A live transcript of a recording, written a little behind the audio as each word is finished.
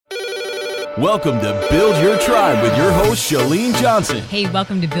Welcome to Build Your Tribe with your host, Chalene Johnson. Hey,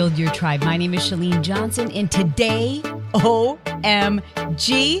 welcome to Build Your Tribe. My name is Chalene Johnson, and today,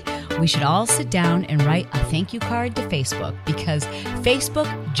 OMG, we should all sit down and write a thank you card to Facebook because Facebook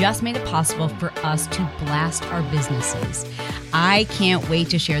just made it possible for us to blast our businesses. I can't wait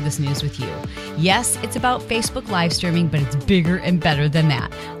to share this news with you. Yes, it's about Facebook live streaming, but it's bigger and better than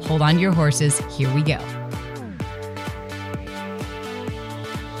that. Hold on to your horses. Here we go.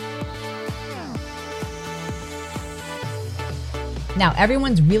 Now,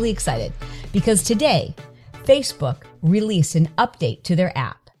 everyone's really excited because today, Facebook released an update to their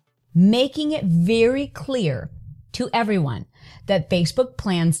app, making it very clear to everyone that Facebook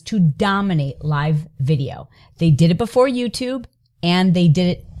plans to dominate live video. They did it before YouTube and they did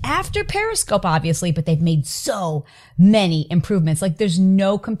it after Periscope, obviously, but they've made so many improvements. Like there's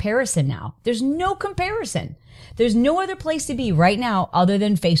no comparison now. There's no comparison. There's no other place to be right now other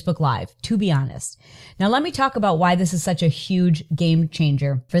than Facebook Live, to be honest. Now, let me talk about why this is such a huge game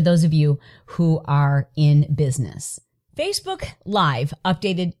changer for those of you who are in business. Facebook Live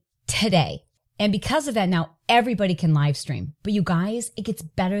updated today. And because of that, now everybody can live stream. But you guys, it gets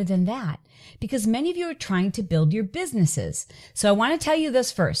better than that because many of you are trying to build your businesses. So I want to tell you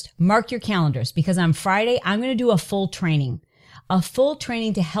this first. Mark your calendars because on Friday, I'm going to do a full training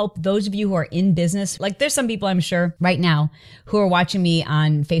to help those of you who are in business. Like there's some people I'm sure right now who are watching me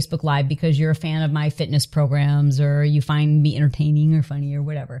on Facebook Live because you're a fan of my fitness programs or you find me entertaining or funny or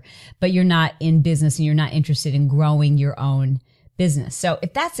whatever, but you're not in business and you're not interested in growing your own business. So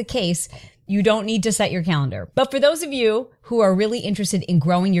if that's the case, you don't need to set your calendar. But for those of you who are really interested in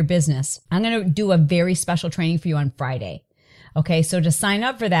growing your business, I'm going to do a very special training for you on Friday. Okay. So to sign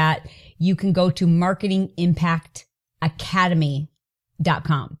up for that, you can go to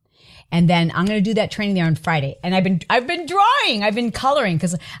marketingimpactacademy.com. And then I'm going to do that training there on Friday. And I've been drawing, I've been coloring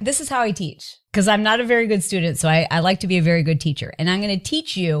because this is how I teach. Because I'm not a very good student. So I like to be a very good teacher. And I'm going to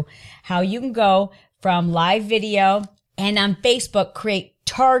teach you how you can go from live video and on Facebook, create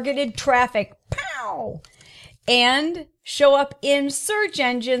targeted traffic, pow, and show up in search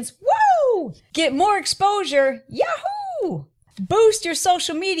engines, woo, get more exposure, yahoo, boost your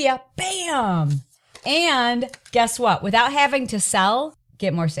social media, bam. And guess what? Without having to sell,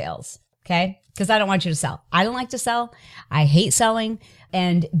 get more sales, okay? Because I don't want you to sell. I don't like to sell. I hate selling.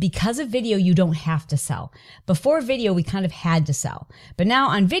 And because of video, you don't have to sell. Before video, we kind of had to sell. But now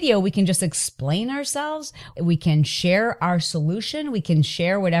on video, we can just explain ourselves. We can share our solution. We can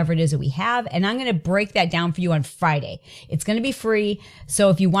share whatever it is that we have. And I'm going to break that down for you on Friday. It's going to be free. So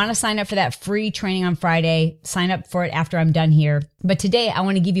if you want to sign up for that free training on Friday, sign up for it after I'm done here. But today, I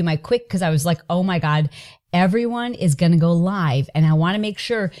want to give you my quick, because I was like, oh my God, everyone is going to go live. And I want to make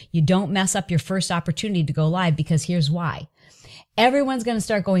sure you don't mess up your first opportunity to go live, because here's why. Everyone's going to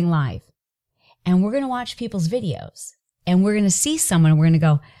start going live and we're going to watch people's videos and we're going to see someone and we're going to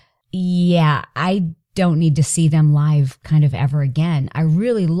go, yeah, I don't need to see them live kind of ever again. I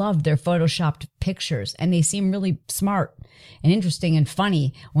really loved their photoshopped pictures and they seem really smart and interesting and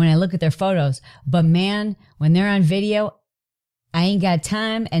funny when I look at their photos. But man, when they're on video, I ain't got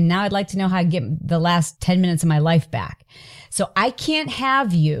time. And now I'd like to know how to get the last 10 minutes of my life back. So I can't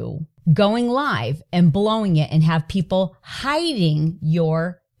have you going live and blowing it and have people hiding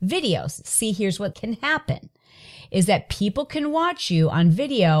your videos. See, here's what can happen is that people can watch you on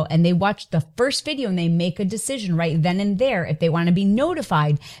video and they watch the first video and they make a decision right then and there if they want to be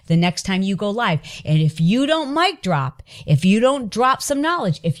notified the next time you go live. And if you don't mic drop, if you don't drop some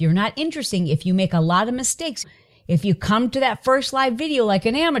knowledge, if you're not interesting, if you make a lot of mistakes, if you come to that first live video like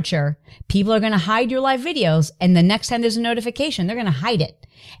an amateur, people are going to hide your live videos. And the next time there's a notification, they're going to hide it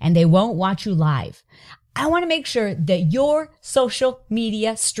and they won't watch you live. I want to make sure that your social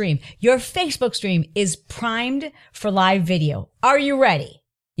media stream, your Facebook stream is primed for live video. Are you ready?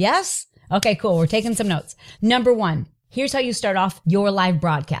 Yes? Okay, cool. We're taking some notes. Number one, here's how you start off your live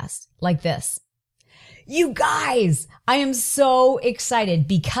broadcast like this. You guys, I am so excited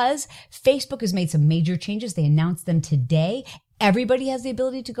because Facebook has made some major changes. They announced them today. Everybody has the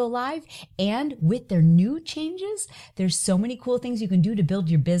ability to go live. And with their new changes, there's so many cool things you can do to build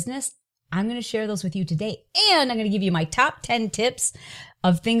your business. I'm going to share those with you today. And I'm going to give you my top 10 tips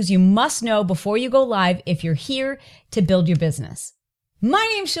of things you must know before you go live if you're here to build your business. My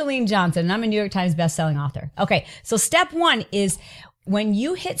name's Chalene Johnson, and I'm a New York Times bestselling author. Okay, so step one is when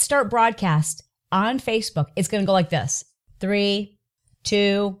you hit start broadcast on Facebook, it's going to go like this. 3,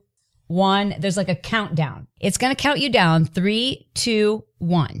 2, 1. There's like a countdown. It's going to count you down. 3, 2,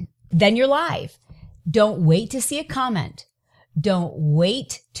 1. Then you're live. Don't wait to see a comment. Don't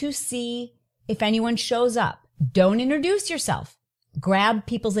wait to see if anyone shows up. Don't introduce yourself. grab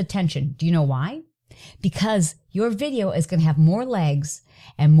people's attention. Do you know why? Because your video is going to have more legs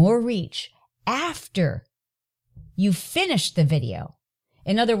and more reach after you finish the video.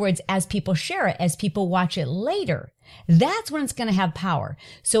 In other words, as people share it, as people watch it later, that's when it's going to have power.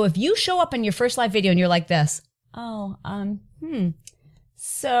 So if you show up in your first live video and you're like this, I'm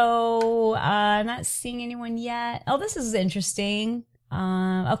not seeing anyone yet. Oh, this is interesting.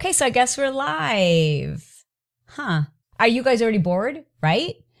 Okay, so I guess we're live. Are you guys already bored,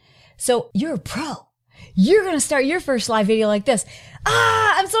 right? So you're a pro. You're going to start your first live video like this.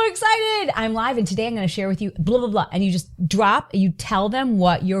 I'm so excited. I'm live and today I'm going to share with you blah, blah, blah. And you just you tell them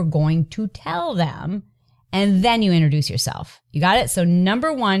what you're going to tell them. And then you introduce yourself. You got it? So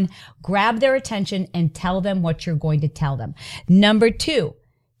number 1, grab their attention and tell them what you're going to tell them. Number 2,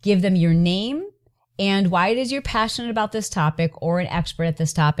 give them your name and why it is you're passionate about this topic or an expert at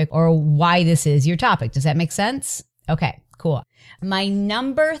this topic or why this is your topic. Does that make sense? Okay, cool. My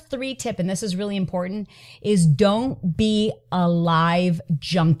number 3 tip, and this is really important, is don't be a live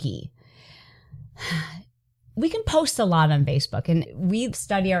junkie. We can post a lot on Facebook, and we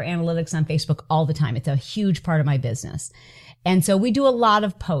study our analytics on Facebook all the time. It's a huge part of my business. And so we do a lot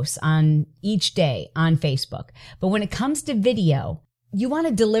of posts on each day on Facebook. But when it comes to video, you want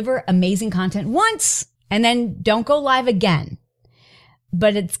to deliver amazing content once and then don't go live again.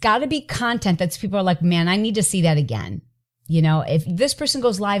 But it's got to be content that people are like, man, I need to see that again. You know, if this person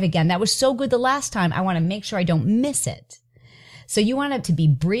goes live again, that was so good the last time, I want to make sure I don't miss it. So you want it to be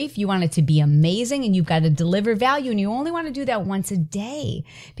brief, you want it to be amazing, and you've got to deliver value, and you only want to do that once a day.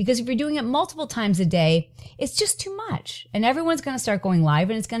 Because if you're doing it multiple times a day, it's just too much. And everyone's going to start going live,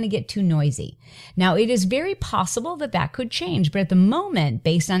 and it's going to get too noisy. Now, it is very possible that that could change, but at the moment,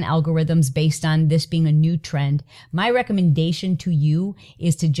 based on algorithms, based on this being a new trend, my recommendation to you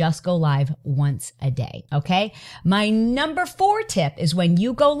is to just go live once a day, okay? My number 4 tip is when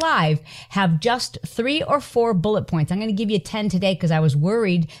you go live, have just 3 or 4 bullet points. I'm going to give you 10 today because I was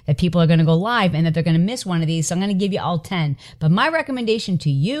worried that people are going to go live and that they're going to miss one of these. So I'm going to give you all 10. But my recommendation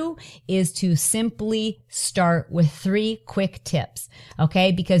to you is to simply start with 3 quick tips,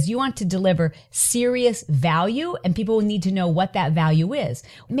 okay? Because you want to deliver serious value and people will need to know what that value is.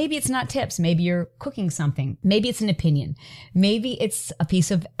 Maybe it's not tips. Maybe you're cooking something. Maybe it's an opinion. Maybe it's a piece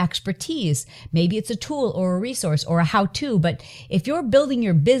of expertise. Maybe it's a tool or a resource or a how-to. But if you're building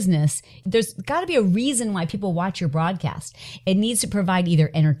your business, there's got to be a reason why people watch your broadcast. It needs to provide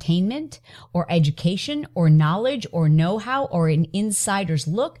either entertainment or education or knowledge or know-how or an insider's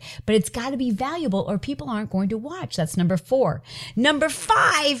look, but it's got to be valuable or people aren't going to watch. That's number 4. Number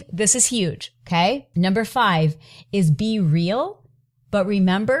 5, this is huge, okay? Number 5 is be real, but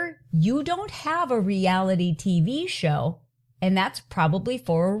remember, you don't have a reality TV show, and that's probably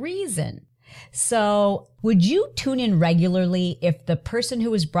for a reason. So would you tune in regularly if the person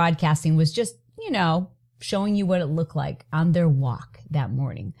who was broadcasting was just, showing you what it looked like on their walk that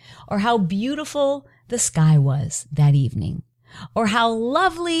morning, or how beautiful the sky was that evening, or how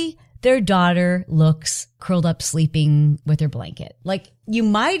lovely their daughter looks curled up sleeping with her blanket? Like, you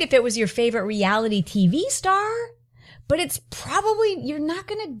might if it was your favorite reality TV star, but it's probably, you're not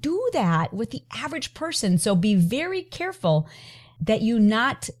going to do that with the average person. So be very careful that you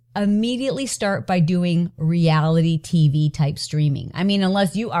not immediately start by doing reality TV type streaming. I mean,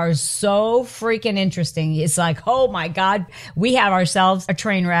 unless you are so freaking interesting, it's like, oh my God, we have ourselves a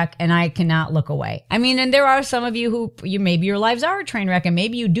train wreck and I cannot look away. I mean, and there are some of you who maybe your lives are a train wreck and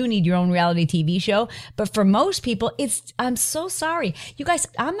maybe you do need your own reality TV show. But for most people, I'm so sorry. You guys,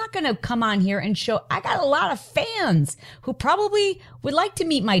 I'm not going to come on here and show, I got a lot of fans who probably would like to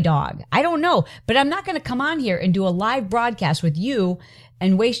meet my dog. I don't know, but I'm not going to come on here and do a live broadcast with you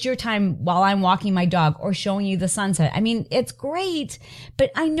and waste your time while I'm walking my dog or showing you the sunset. I mean, it's great,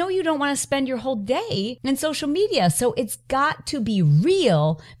 but I know you don't want to spend your whole day in social media. So it's got to be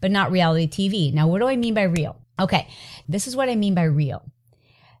real, but not reality TV. Now, what do I mean by real? Okay, this is what I mean by real.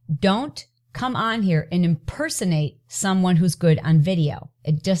 Don't come on here and impersonate someone who's good on video.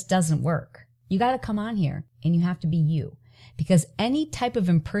 It just doesn't work. You got to come on here and you have to be you, because any type of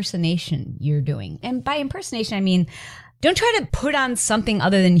impersonation you're doing, and by impersonation, I mean, don't try to put on something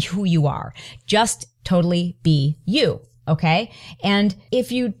other than who you are. Just totally be you. Okay. And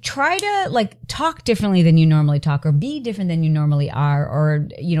if you try to talk differently than you normally talk or be different than you normally are, or,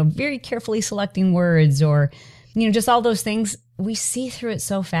 very carefully selecting words or, just all those things, we see through it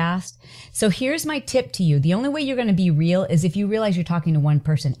so fast. So here's my tip to you. The only way you're going to be real is if you realize you're talking to one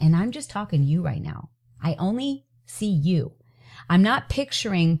person, and I'm just talking to you right now. I only see you. I'm not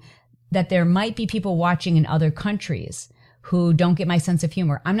picturing that there might be people watching in other countries who don't get my sense of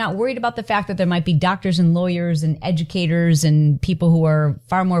humor. I'm not worried about the fact that there might be doctors and lawyers and educators and people who are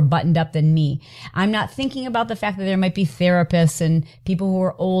far more buttoned up than me. I'm not thinking about the fact that there might be therapists and people who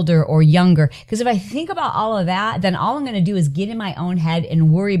are older or younger. Because if I think about all of that, then all I'm going to do is get in my own head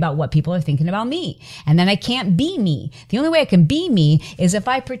and worry about what people are thinking about me. And then I can't be me. The only way I can be me is if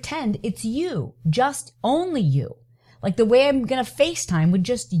I pretend it's you, just only you. Like the way I'm going to FaceTime with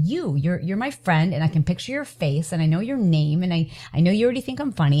just you. You're my friend and I can picture your face and I know your name and I know you already think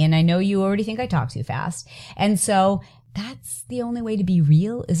I'm funny and I know you already think I talk too fast. And so that's the only way to be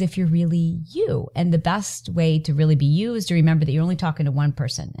real is if you're really you. And the best way to really be you is to remember that you're only talking to one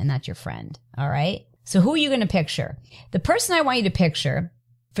person and that's your friend. All right. So who are you going to picture? The person I want you to picture,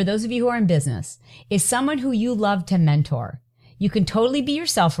 for those of you who are in business, is someone who you love to mentor. You can totally be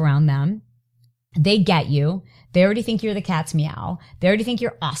yourself around them. They get you. They already think you're the cat's meow. They already think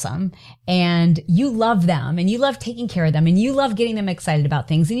you're awesome and you love them and you love taking care of them and you love getting them excited about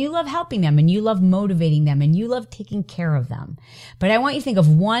things and you love helping them and you love motivating them and you love taking care of them. But I want you to think of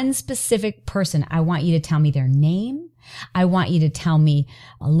one specific person. I want you to tell me their name. I want you to tell me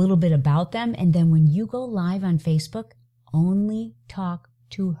a little bit about them. And then when you go live on Facebook, only talk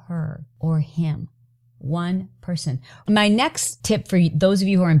to her or him. One person. My next tip for those of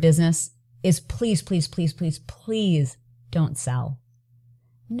you who are in business is please, please, please, please, please don't sell.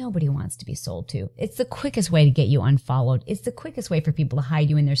 Nobody wants to be sold to. It's the quickest way to get you unfollowed. It's the quickest way for people to hide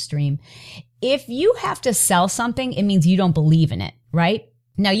you in their stream. If you have to sell something, it means you don't believe in it, right?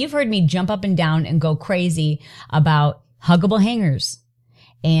 Now, you've heard me jump up and down and go crazy about huggable hangers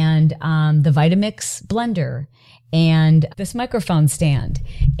and the Vitamix blender and this microphone stand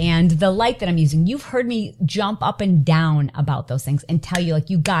and the light that I'm using. You've heard me jump up and down about those things and tell you like,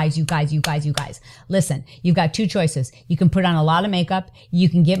 you guys, listen, you've got two choices. You can put on a lot of makeup, you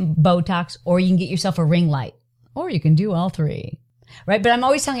can get Botox, or you can get yourself a ring light, or you can do all three. Right? But I'm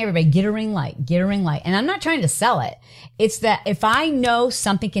always telling everybody, get a ring light. And I'm not trying to sell it. It's that if I know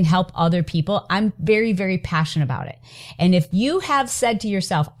something can help other people, I'm very, very passionate about it. And if you have said to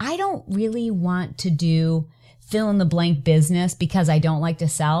yourself, I don't really want to do fill in the blank business because I don't like to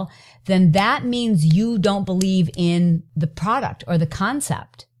sell, then that means you don't believe in the product or the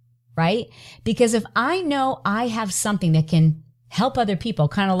concept, right? Because if I know I have something that can help other people,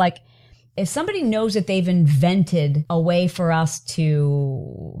 kind of like if somebody knows that they've invented a way for us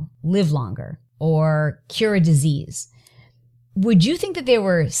to live longer or cure a disease, would you think that they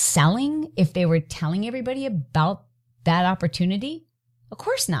were selling if they were telling everybody about that opportunity? Of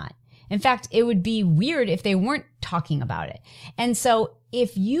course not. In fact, it would be weird if they weren't talking about it. And so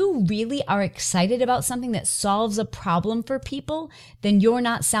if you really are excited about something that solves a problem for people, then you're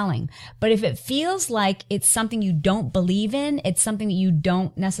not selling. But if it feels like it's something you don't believe in, it's something that you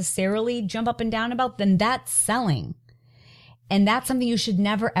don't necessarily jump up and down about, then that's selling. And that's something you should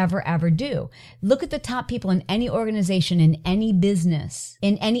never, ever, ever do. Look at the top people in any organization, in any business,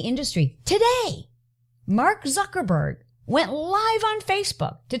 in any industry. Today, Mark Zuckerberg went live on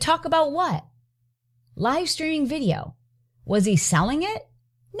Facebook to talk about what? Live streaming video. Was he selling it?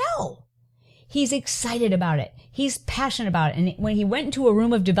 No. He's excited about it. He's passionate about it. And when he went into a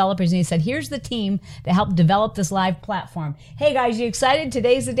room of developers and he said, here's the team that helped develop this live platform. Hey guys, you excited?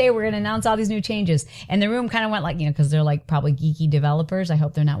 Today's the day we're going to announce all these new changes. And the room kind of went like, because they're like probably geeky developers. I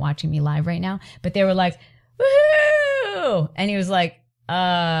hope they're not watching me live right now. But they were like, woohoo! And he was like,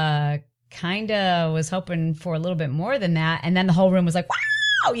 kind of was hoping for a little bit more than that. And then the whole room was like,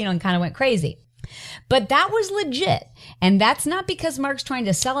 wow, and kind of went crazy. But that was legit. And that's not because Mark's trying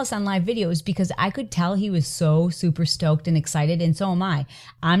to sell us on live videos, because I could tell he was so super stoked and excited. And so am I.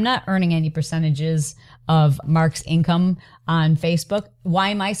 I'm not earning any percentages of Mark's income on Facebook. Why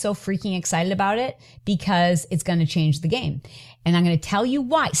am I so freaking excited about it? Because it's going to change the game. And I'm going to tell you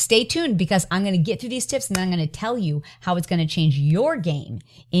why. Stay tuned, because I'm going to get through these tips and then I'm going to tell you how it's going to change your game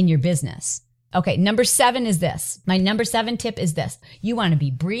in your business. Okay, number 7 is this. My number 7 tip is this. You want to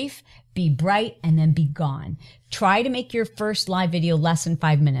be brief, be bright, and then be gone. Try to make your first live video less than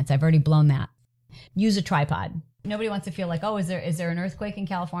 5 minutes. I've already blown that. Use a tripod. Nobody wants to feel like, oh, is there an earthquake in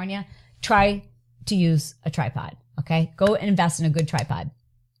California? Try to use a tripod, okay? Go and invest in a good tripod.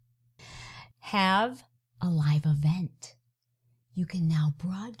 Have a live event. You can now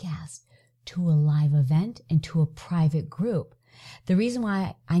broadcast to a live event and to a private group. The reason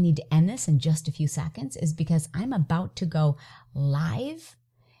why I need to end this in just a few seconds is because I'm about to go live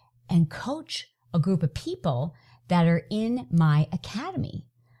and coach a group of people that are in my academy.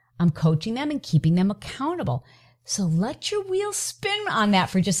 I'm coaching them and keeping them accountable. So let your wheels spin on that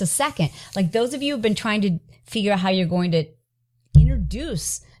for just a second. Like those of you who have been trying to figure out how you're going to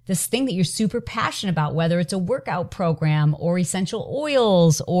introduce this thing that you're super passionate about, whether it's a workout program or essential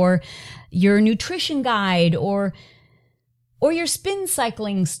oils or your nutrition guide or your spin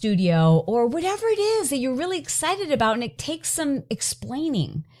cycling studio or whatever it is that you're really excited about, and it takes some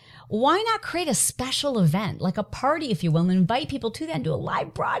explaining. Why not create a special event, like a party, if you will, and invite people to that and do a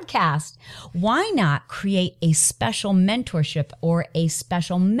live broadcast? Why not create a special mentorship or a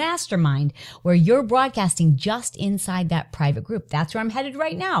special mastermind where you're broadcasting just inside that private group? That's where I'm headed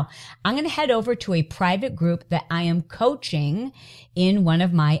right now. I'm going to head over to a private group that I am coaching in one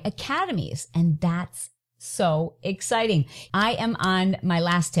of my academies, and that's so exciting. I am on my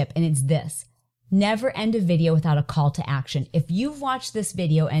last tip, and it's this. Never end a video without a call to action. If you've watched this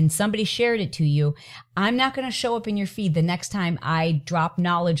video and somebody shared it to you, I'm not going to show up in your feed the next time I drop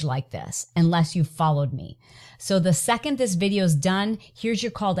knowledge like this unless you've followed me. So the second this video is done, here's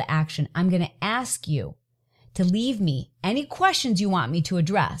your call to action. I'm going to ask you to leave me any questions you want me to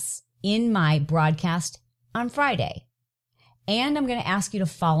address in my broadcast on Friday. And I'm going to ask you to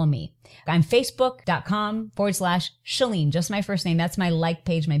follow me. I'm facebook.com/Chalene, just my first name. That's my like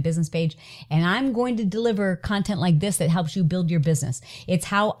page, my business page. And I'm going to deliver content like this that helps you build your business. It's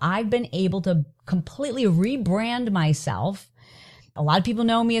how I've been able to completely rebrand myself. A lot of people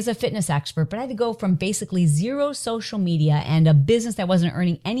know me as a fitness expert, but I had to go from basically zero social media and a business that wasn't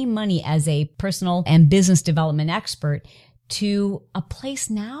earning any money as a personal and business development expert to a place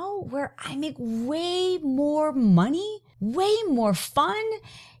now where I make way more money, way more fun,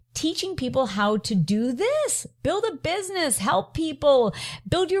 teaching people how to do this, build a business, help people,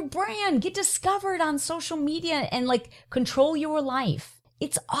 build your brand, get discovered on social media, and like control your life.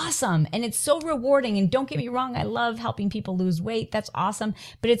 It's awesome. And it's so rewarding. And don't get me wrong, I love helping people lose weight. That's awesome.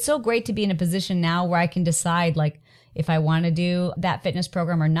 But it's so great to be in a position now where I can decide like if I want to do that fitness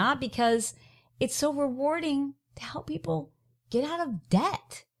program or not, because it's so rewarding to help people get out of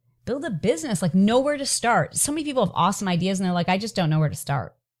debt, build a business, like know where to start. So many people have awesome ideas and they're like, I just don't know where to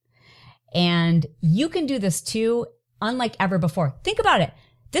start. And you can do this too, unlike ever before. Think about it.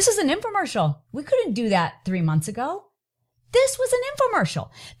 This is an infomercial. We couldn't do that 3 months ago. This was an infomercial.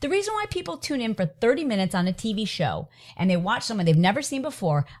 The reason why people tune in for 30 minutes on a TV show and they watch someone they've never seen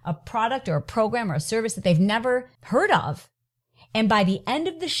before, a product or a program or a service that they've never heard of. And by the end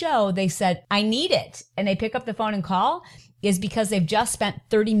of the show, they said, I need it. And they pick up the phone and call, is because they've just spent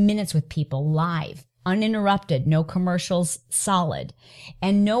 30 minutes with people live, uninterrupted, no commercials, solid.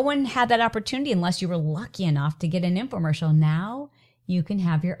 And no one had that opportunity unless you were lucky enough to get an infomercial. Now you can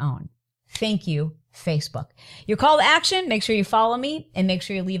have your own. Thank you, Facebook. Your call to action, make sure you follow me and make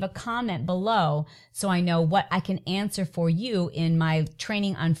sure you leave a comment below so I know what I can answer for you in my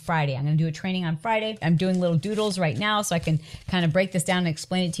training on Friday. I'm going to do a training on Friday. I'm doing little doodles right now so I can kind of break this down and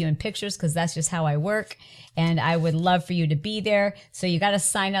explain it to you in pictures because that's just how I work. And I would love for you to be there. So you got to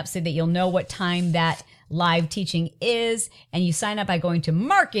sign up so that you'll know what time that live teaching is. And you sign up by going to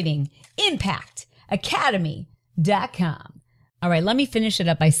marketingimpactacademy.com. All right, let me finish it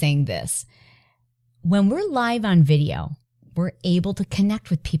up by saying this. When we're live on video, we're able to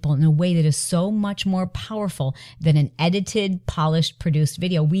connect with people in a way that is so much more powerful than an edited, polished, produced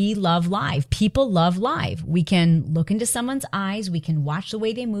video. We love live. People love live. We can look into someone's eyes. We can watch the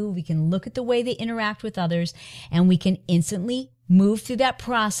way they move. We can look at the way they interact with others, and we can instantly move through that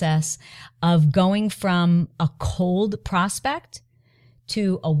process of going from a cold prospect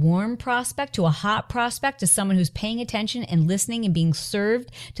to a warm prospect, to a hot prospect, to someone who's paying attention and listening and being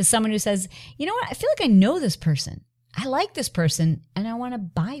served, to someone who says, you know what, I feel like I know this person. I like this person and I want to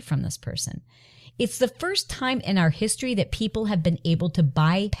buy from this person. It's the first time in our history that people have been able to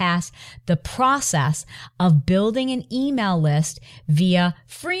bypass the process of building an email list via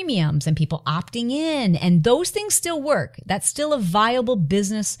freemiums and people opting in. And those things still work. That's still a viable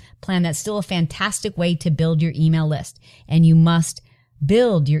business plan. That's still a fantastic way to build your email list. And you must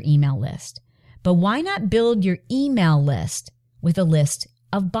build your email list. But why not build your email list with a list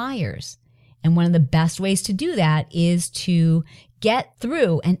of buyers? And one of the best ways to do that is to get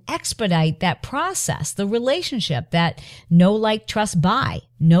through and expedite that process, the relationship, that know, like, trust, buy.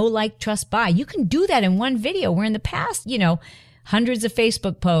 Know, like, trust, buy. You can do that in one video, where in the past, hundreds of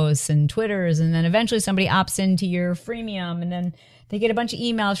Facebook posts and Twitters, and then eventually somebody opts into your freemium and then they get a bunch of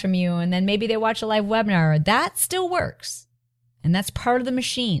emails from you and then maybe they watch a live webinar. That still works. And that's part of the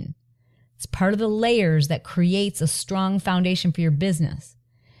machine. It's part of the layers that creates a strong foundation for your business.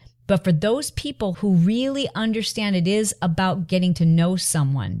 But for those people who really understand it is about getting to know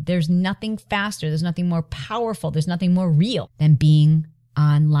someone, there's nothing faster, there's nothing more powerful, there's nothing more real than being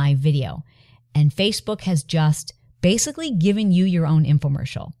on live video. And Facebook has just basically given you your own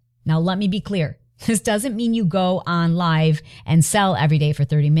infomercial. Now, let me be clear. This doesn't mean you go on live and sell every day for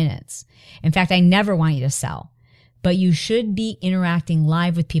 30 minutes. In fact, I never want you to sell, but you should be interacting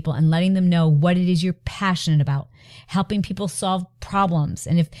live with people and letting them know what it is you're passionate about, helping people solve problems.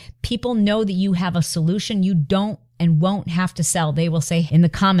 And if people know that you have a solution, you don't and won't have to sell. They will say in the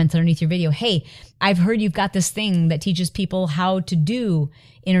comments underneath your video, hey, I've heard you've got this thing that teaches people how to do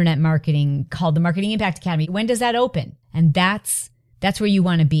internet marketing called the Marketing Impact Academy. When does that open? And that's where you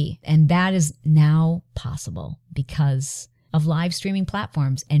want to be. And that is now possible because of live streaming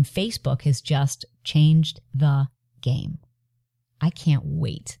platforms. And Facebook has just changed the game. I can't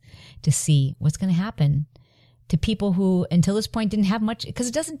wait to see what's going to happen to people who until this point didn't have much, because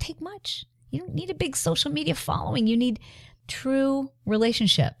it doesn't take much. You don't need a big social media following. You need true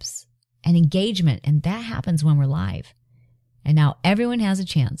relationships and engagement. And that happens when we're live. And now everyone has a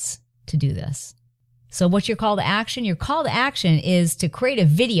chance to do this. So what's your call to action? Your call to action is to create a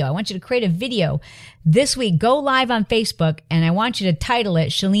video. I want you to create a video this week. Go live on Facebook, and I want you to title it,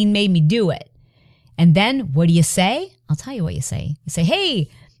 Chalene Made Me Do It. And then what do you say? I'll tell you what you say. You say, hey,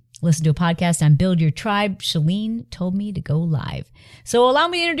 listen to a podcast on Build Your Tribe. Chalene told me to go live. So allow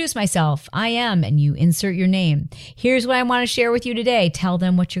me to introduce myself. I am, and you insert your name. Here's what I want to share with you today. Tell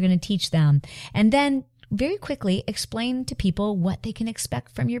them what you're going to teach them. And then very quickly explain to people what they can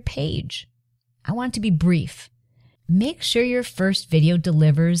expect from your page. I want it to be brief. Make sure your first video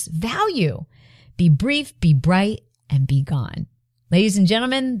delivers value. Be brief, be bright, and be gone. Ladies and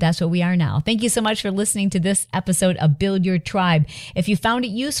gentlemen, that's what we are now. Thank you so much for listening to this episode of Build Your Tribe. If you found it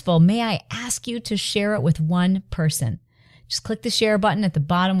useful, may I ask you to share it with one person? Just click the share button at the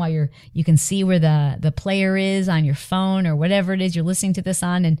bottom while you can see where the player is on your phone or whatever it is you're listening to this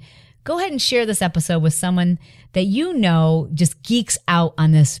on, and go ahead and share this episode with someone that you know just geeks out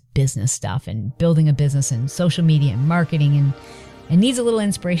on this business stuff and building a business and social media and marketing and needs a little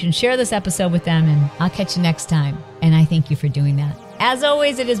inspiration. Share this episode with them, and I'll catch you next time. And I thank you for doing that. As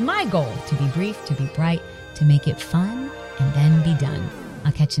always, it is my goal to be brief, to be bright, to make it fun, and then be done.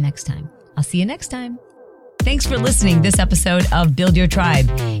 I'll catch you next time. I'll see you next time. Thanks for listening. This episode of Build Your Tribe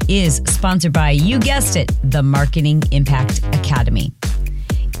is sponsored by, you guessed it, the Marketing Impact Academy.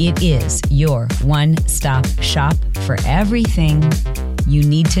 It is your one-stop shop for everything you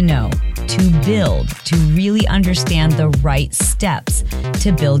need to know to really understand the right steps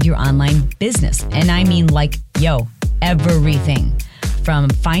to build your online business. And I mean everything. From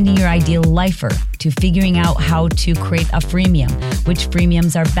finding your ideal lifer to figuring out how to create a freemium, which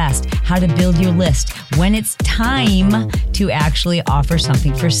freemiums are best, how to build your list, when it's time to actually offer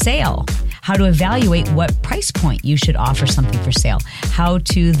something for sale, how to evaluate what price point you should offer something for sale, how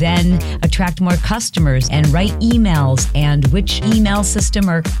to then attract more customers and write emails, and which email system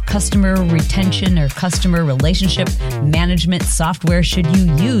or customer retention or customer relationship management software should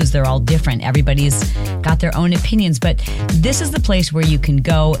you use. They're all different. Everybody's got their own opinions, but this is the place where you can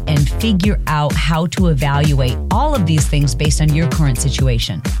go and figure out how to evaluate all of these things based on your current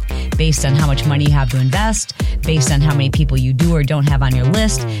situation, based on how much money you have to invest, based on how many people you do or don't have on your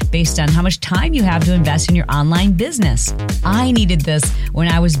list, based on how much time you have to invest in your online business. I needed this when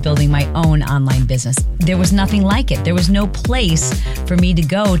I was building my own online business. There was nothing like it. There was no place for me to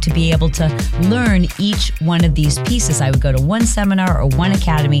go to be able to learn each one of these pieces. I would go to one seminar or one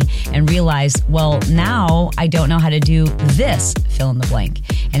academy and realize, well, now I don't know how to do this, fill in the blank.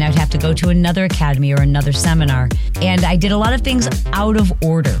 And I would have to go to another academy or another seminar. And I did a lot of things out of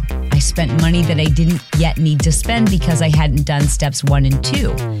order. I spent money that I didn't yet need to spend because I hadn't done steps 1 and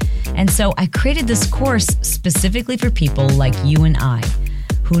 2. And so I created this course specifically for people like you and I,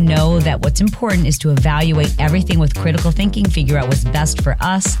 who know that what's important is to evaluate everything with critical thinking, figure out what's best for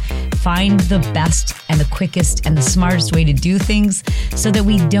us, find the best and the quickest and the smartest way to do things so that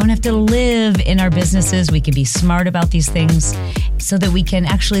we don't have to live in our businesses. We can be smart about these things so that we can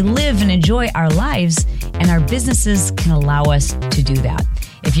actually live and enjoy our lives, and our businesses can allow us to do that.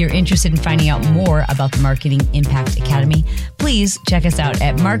 If you're interested in finding out more about the Marketing Impact Academy, please check us out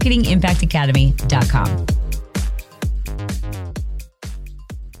at marketingimpactacademy.com.